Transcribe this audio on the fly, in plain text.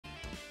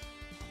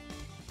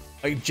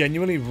Like,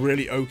 genuinely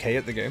really okay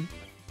at the game.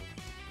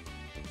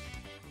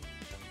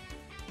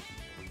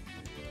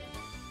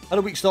 I had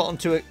a weak start on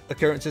 2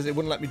 occurrences. It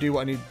wouldn't let me do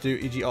what I need to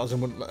do, e.g.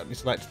 Artisan wouldn't let me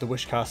select the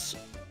Wish Cast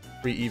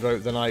free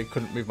Evo, then I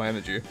couldn't move my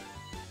energy.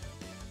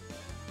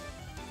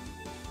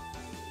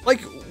 Like,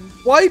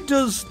 why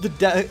does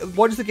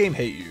the game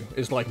hate you,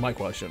 is like my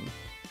question.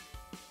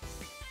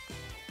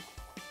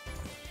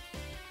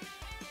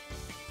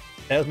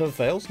 Tails never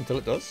fails until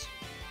it does.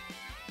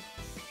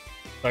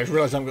 I just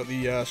realised I haven't got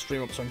the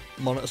stream up, so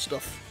I monitor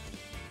stuff.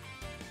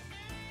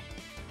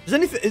 Is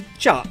anything,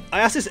 chat, I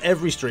ask this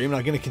every stream, and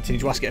I'm going to continue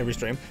to ask it every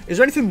stream. Is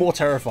there anything more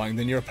terrifying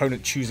than your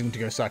opponent choosing to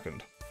go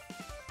second?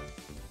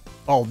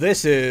 Oh,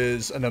 this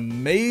is an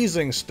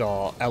amazing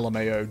start,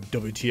 LMAO,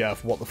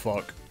 WTF, what the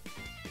fuck.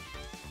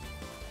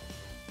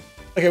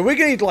 Okay, we're going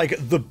to need, like,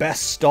 the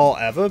best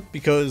start ever,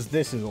 because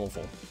this is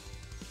awful.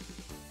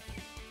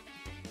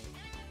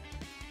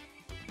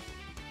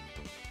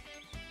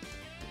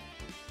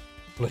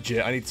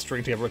 Legit, I need to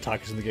string together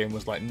attackers in the game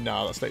was like,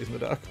 nah, that stays in the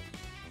deck.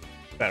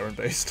 Veteran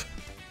based.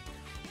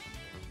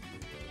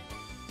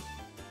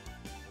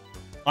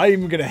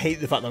 I'm gonna hate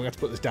the fact that I'm gonna have to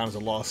put this down as a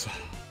loss.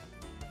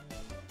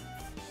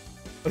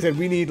 I said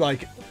we need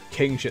like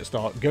king shit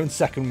start. Going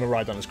second when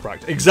Miraidon is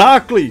cracked.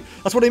 Exactly!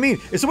 That's what I mean.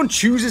 If someone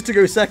chooses to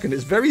go second,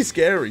 it's very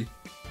scary.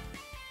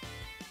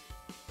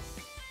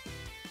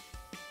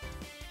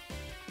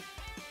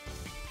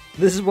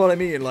 This is what I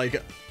mean,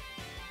 like,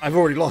 I've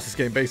already lost this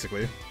game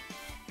basically.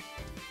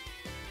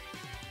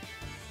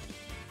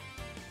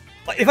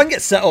 Like, if I can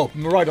get set up,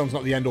 Miraidon's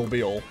not the end all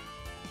be all.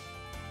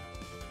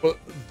 But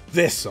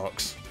this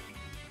sucks.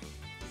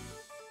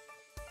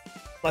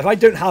 Like, if I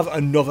don't have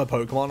another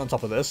Pokemon on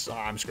top of this,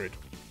 I'm screwed.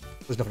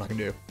 There's nothing I can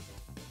do.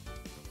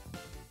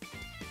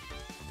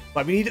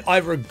 Like, we need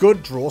either a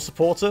good draw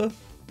supporter,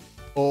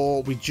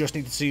 or we just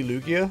need to see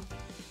Lugia.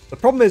 The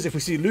problem is, if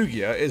we see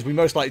Lugia, is we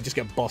most likely just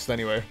get bossed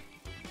anyway.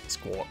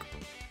 Squawk.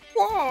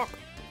 Squawk!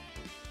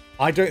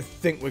 I don't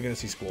think we're going to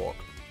see Squawk.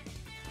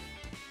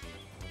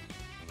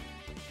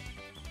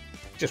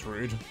 Just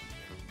rude.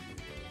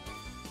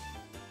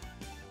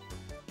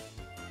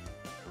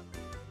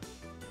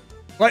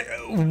 Like,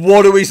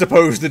 what are we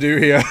supposed to do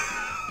here?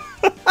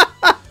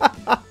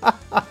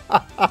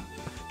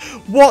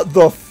 What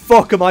the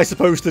fuck am I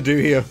supposed to do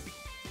here?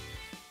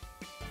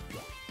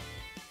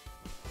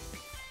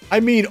 I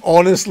mean,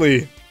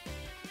 honestly.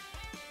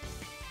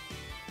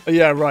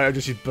 Yeah, right, I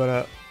just used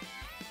burnout.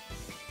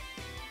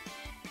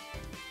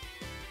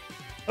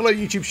 Hello,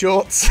 YouTube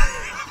Shorts.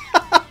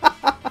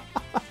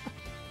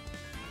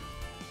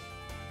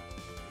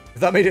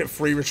 If that made it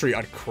free retreat,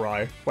 I'd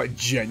cry. Like,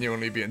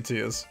 genuinely be in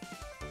tears.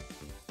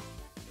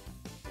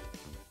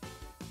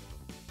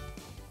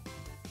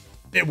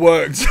 It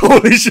worked.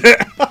 Holy shit.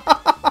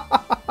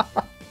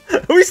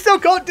 We still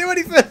can't do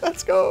anything.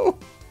 Let's go.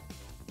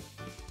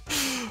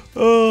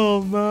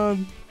 Oh,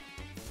 man.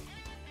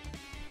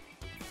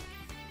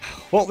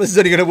 Well, this is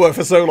only going to work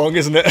for so long,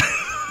 isn't it?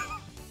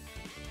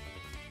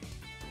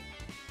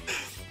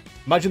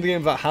 Imagine the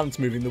game without hands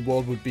moving, the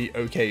world would be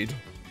okayed.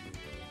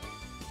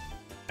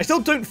 I still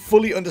don't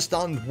fully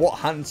understand what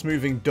hands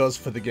moving does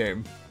for the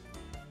game.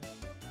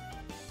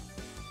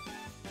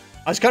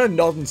 I just kind of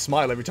nod and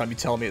smile every time you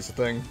tell me it's a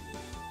thing.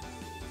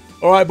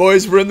 Alright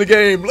boys, we're in the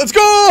game. Let's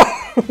go!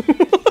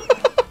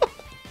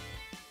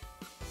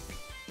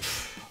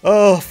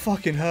 Oh,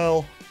 fucking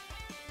hell.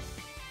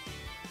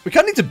 We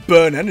kind of need to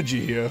burn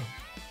energy here.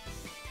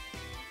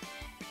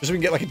 Just so we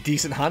can get like a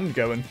decent hand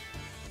going.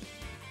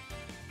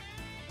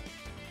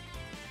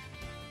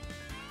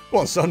 Come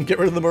on, son, get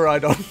rid of the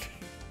Miraidon.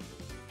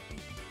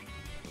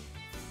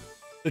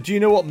 So do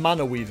you know what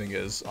mana weaving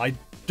is? I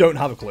don't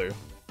have a clue.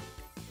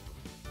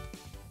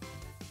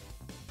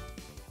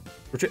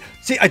 Retreat.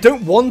 See, I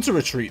don't want to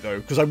retreat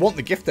though, because I want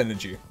the gift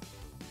energy.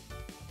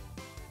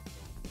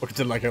 Or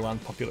consider like a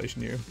land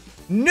population you.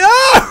 No!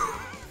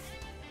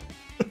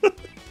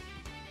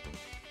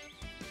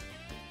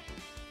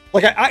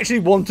 Like, I actually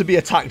want to be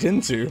attacked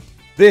into.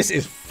 This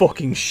is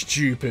fucking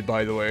stupid,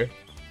 by the way.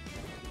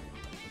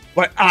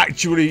 Like,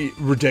 actually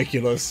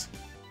ridiculous.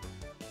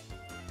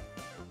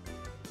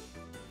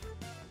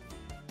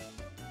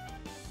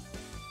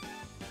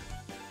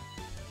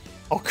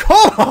 Oh,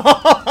 come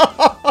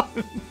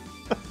on!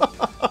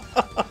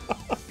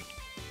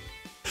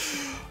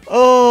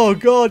 Oh,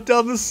 god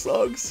damn, this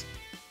sucks.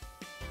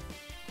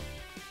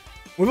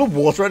 With a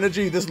water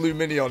energy, this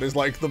Luminion is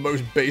like the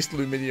most based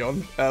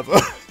Luminion ever.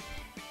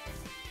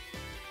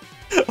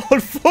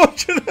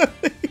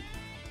 Unfortunately,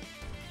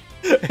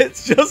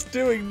 it's just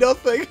doing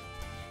nothing.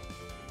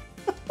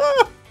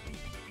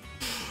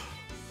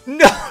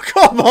 No,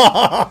 come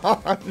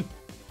on!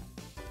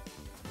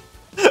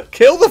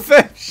 Kill the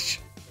fish!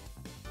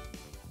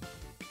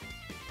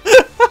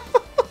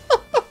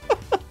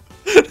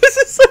 This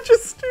is such a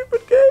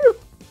stupid game.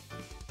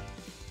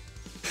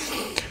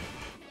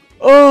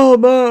 Oh,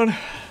 man.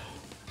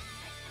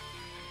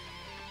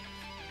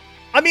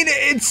 I mean,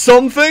 it's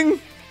something.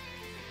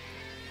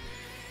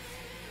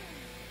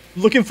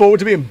 Looking forward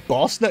to being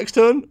boss next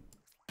turn.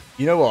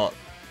 You know what?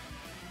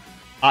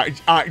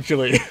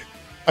 Actually,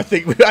 I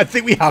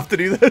think we have to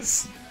do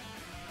this.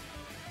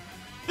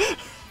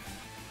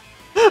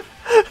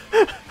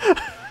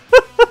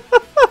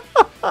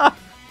 I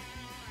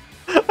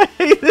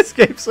hate this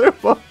game so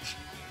much.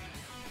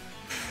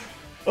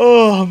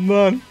 Oh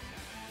man.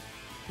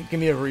 Give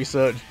me a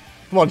research.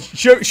 Come on,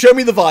 show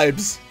me the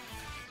vibes.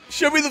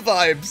 Show me the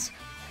vibes.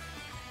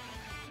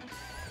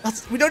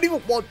 We don't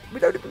even want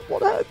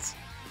heads.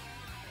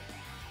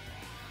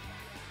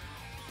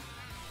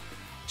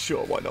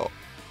 Sure, why not?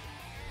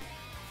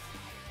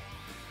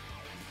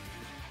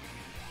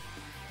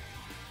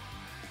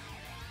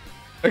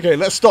 Okay,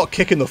 let's start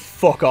kicking the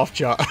fuck off,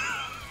 chat.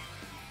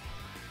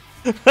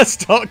 Let's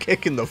start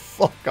kicking the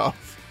fuck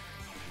off.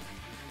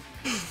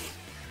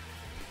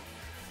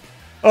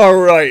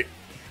 Alright.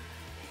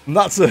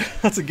 That's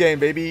a game,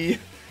 baby.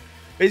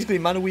 Basically,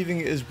 mana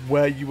weaving is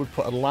where you would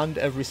put a land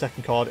every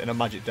second card in a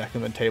magic deck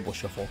and then table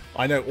shuffle.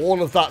 I know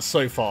all of that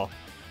so far.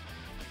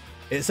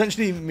 It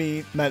essentially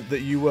meant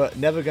that you were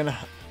never gonna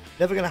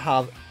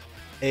have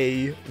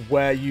a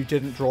where you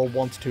didn't draw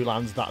 1 to 2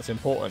 lands that's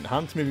important.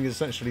 Hand moving is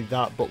essentially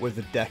that, but with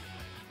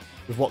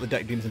what the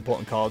deck deems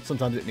important cards.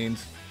 Sometimes it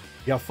means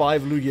you have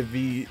 5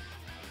 Lugia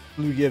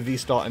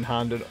Vstar in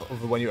hand, and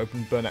other when you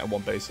open Burnett and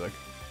 1 basic.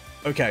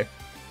 Okay,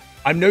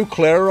 I'm no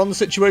clearer on the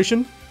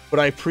situation, but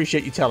I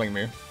appreciate you telling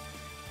me.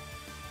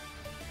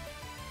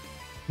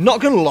 Not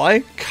gonna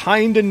lie,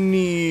 kinda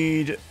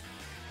need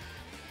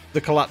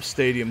the collapsed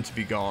stadium to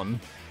be gone.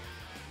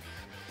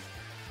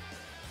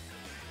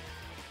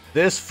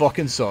 This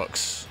fucking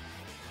sucks.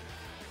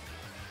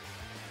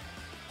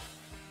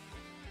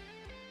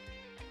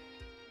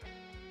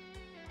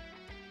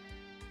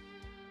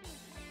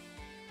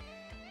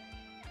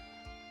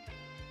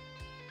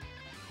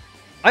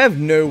 I have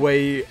no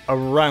way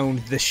around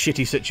this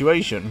shitty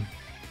situation.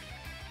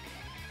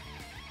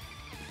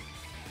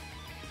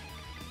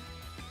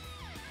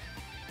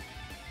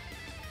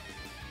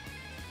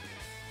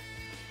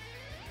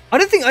 I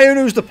don't think Io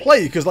knows the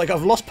play, because, like,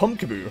 I've lost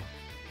Pumpkaboo.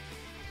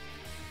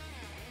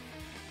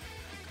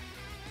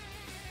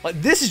 Like,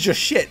 this is just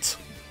shit.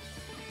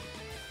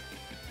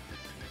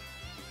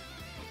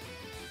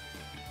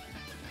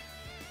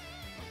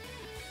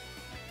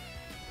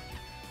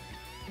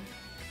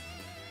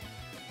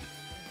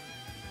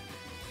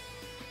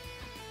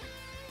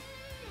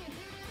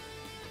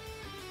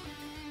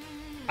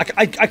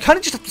 I kind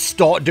of just have to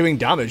start doing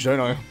damage, don't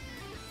I?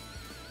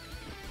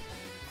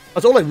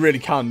 That's all I really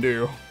can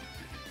do.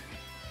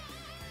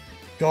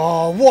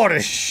 God, what a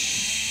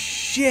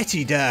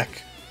shitty deck.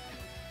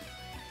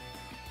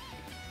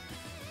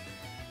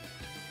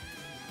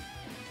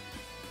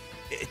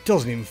 It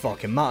doesn't even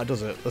fucking matter,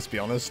 does it? Let's be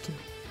honest.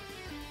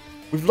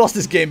 We've lost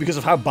this game because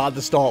of how bad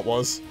the start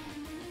was.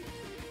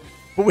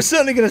 But we're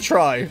certainly going to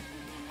try.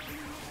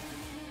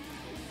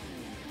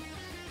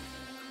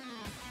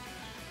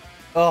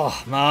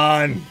 Oh,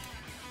 man.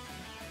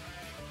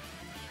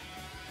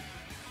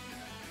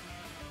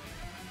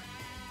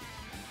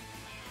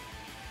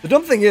 The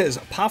dumb thing is,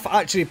 Path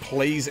actually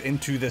plays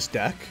into this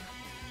deck.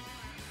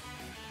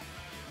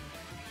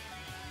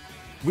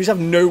 We just have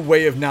no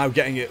way of now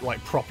getting it,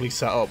 like, properly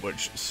set up,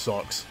 which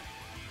sucks.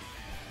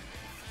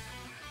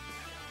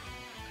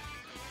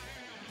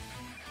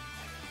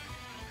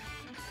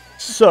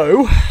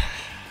 So,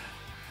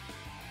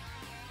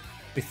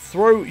 we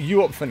throw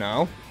you up for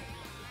now.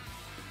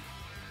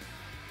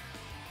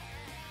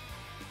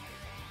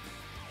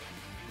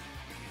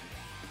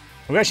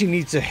 We actually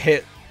need to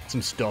hit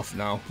some stuff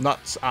now. And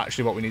that's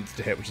actually what we needed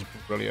to hit, which is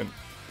brilliant.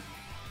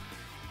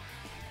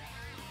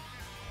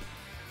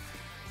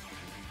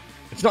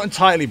 It's not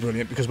entirely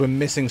brilliant because we're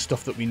missing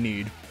stuff that we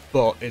need,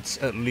 but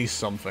it's at least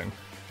something.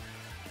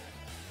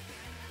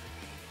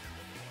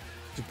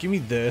 So give me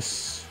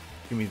this.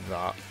 Give me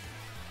that.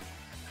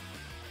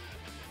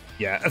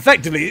 Yeah,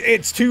 effectively,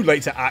 it's too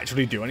late to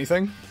actually do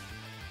anything.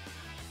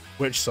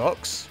 Which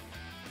sucks.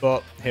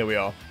 But here we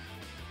are.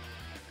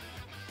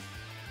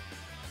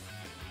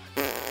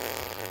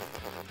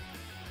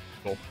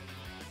 Cool.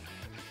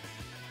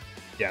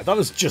 Yeah, that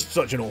was just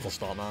such an awful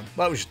start, man.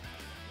 That was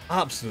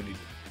absolutely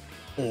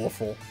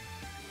awful.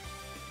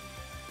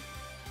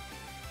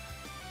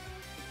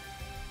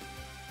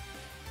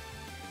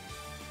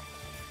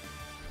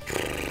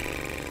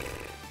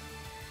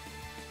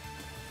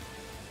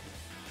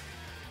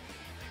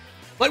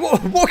 Like,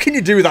 what can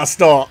you do with that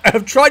start? I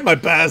have tried my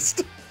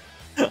best.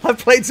 I've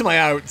played to my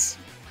outs.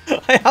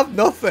 I have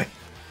nothing.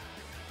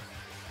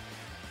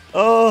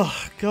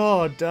 Oh,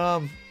 god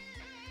damn.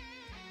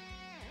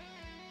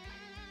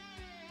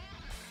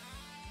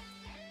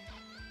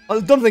 The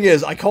dumb thing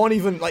is, I can't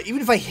even, like,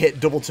 even if I hit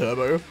double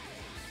turbo,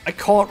 I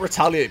can't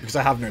retaliate because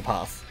I have no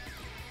path.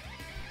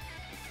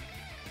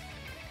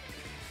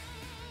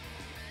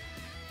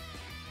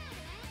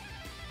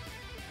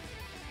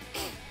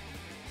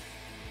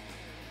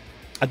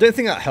 I don't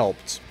think that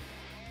helped.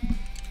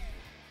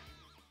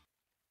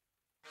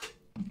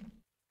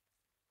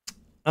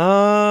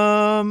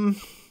 I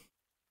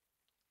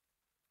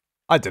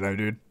don't know,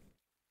 dude.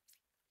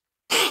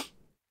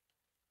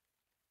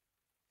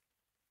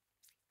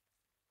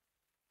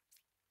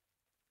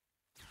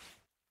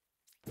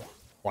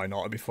 Why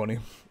not? It'd be funny.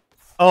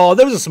 Oh,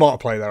 there was a smarter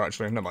play there,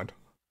 actually. Never mind.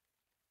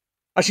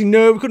 Actually,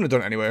 no, we couldn't have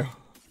done it anyway.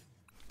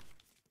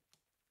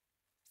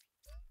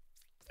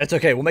 It's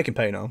okay, we'll make him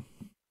pay now.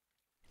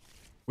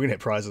 We can hit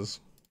prizes.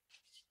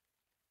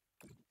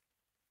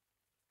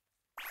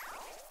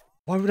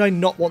 Why would I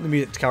not want the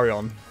music to carry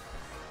on?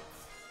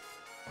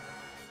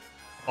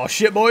 Oh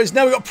shit, boys!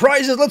 Now we got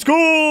prizes. Let's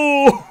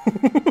go!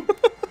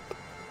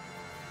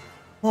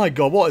 My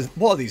God, what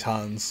are these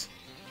hands?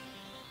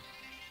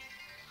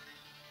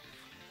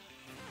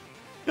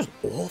 Just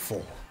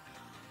awful.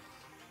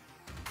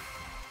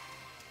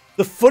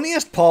 The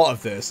funniest part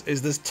of this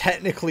is there's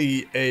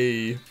technically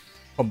a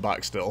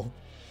comeback still.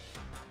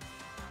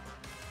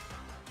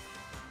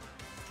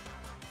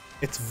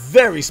 It's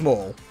very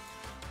small.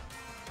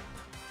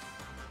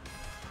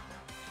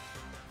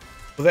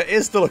 But there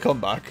is still a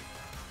comeback.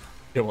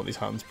 You don't want these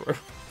hands, bro.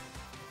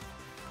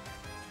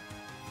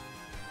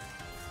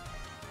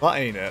 That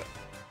ain't it.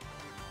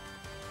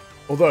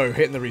 Although,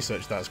 hitting the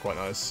research there is quite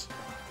nice.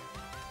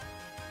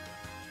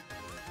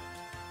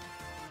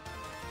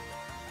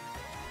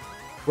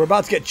 We're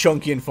about to get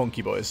chunky and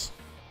funky, boys.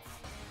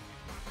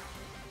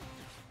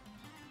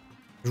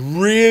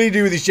 Really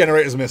do these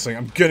generators missing.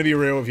 I'm gonna be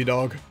real with you,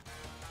 dog.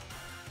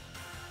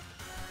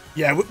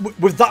 Yeah,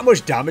 with that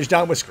much damage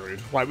down, we're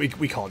screwed. Like,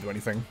 we can't do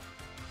anything.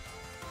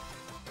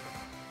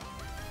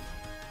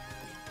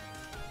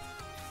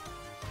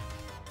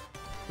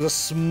 There's a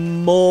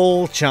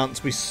small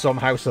chance we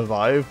somehow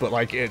survive, but,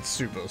 like, it's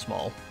super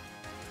small.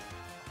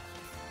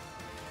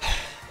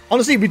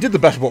 Honestly, we did the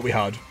best with what we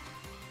had.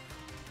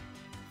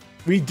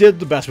 We did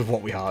the best with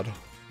what we had.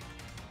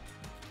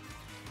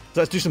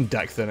 So let's do some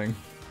deck thinning.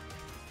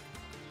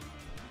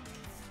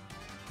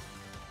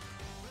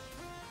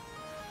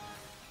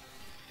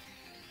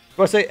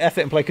 Do I say F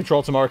it and play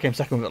Control tomorrow? Came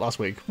second with it last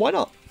week. Why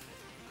not?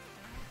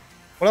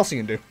 What else are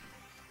you gonna do?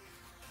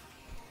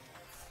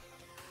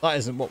 That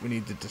isn't what we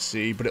needed to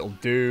see, but it'll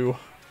do.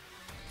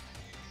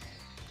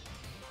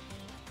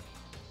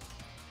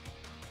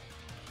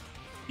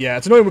 Yeah,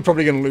 it's annoying we're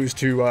probably going to lose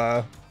to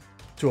a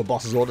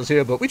boss's orders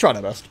here, but we tried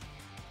our best.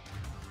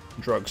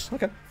 Drugs.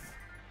 Okay.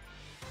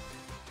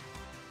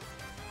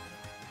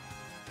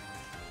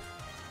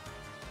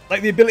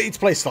 Like, the ability to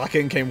play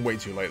slacking came way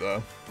too late,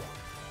 though.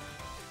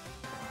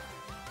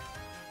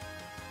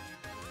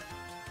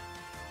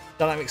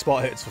 Dynamic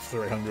spot hits for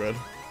 300.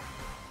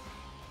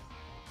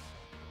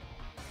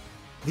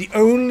 The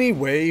only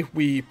way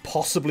we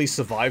possibly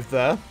survive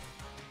there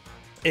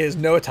is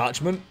no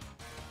attachment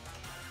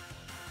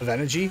of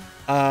energy,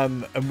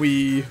 and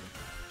we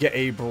get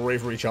a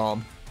bravery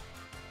charm.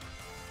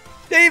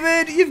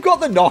 David, you've got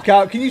the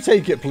knockout. Can you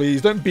take it,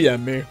 please? Don't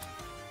BM me.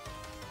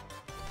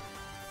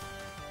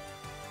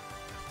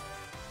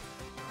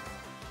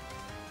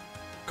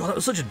 God, that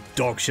was such a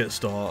dog shit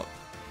start.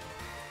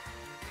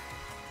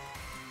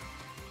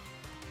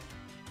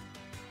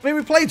 I mean,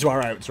 we played to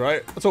our outs,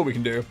 right? That's all we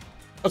can do.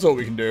 That's all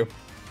we can do.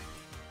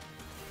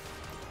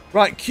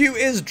 Right, queue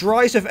is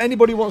dry, so if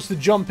anybody wants to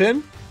jump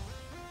in,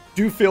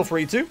 do feel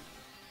free to.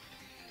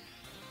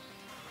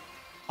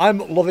 I'm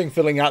loving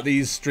filling out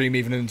these stream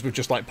evenings with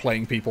just, like,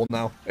 playing people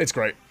now. It's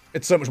great.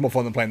 It's so much more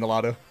fun than playing the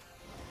ladder.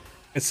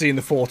 It's seeing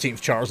the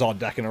 14th Charizard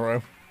deck in a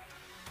row.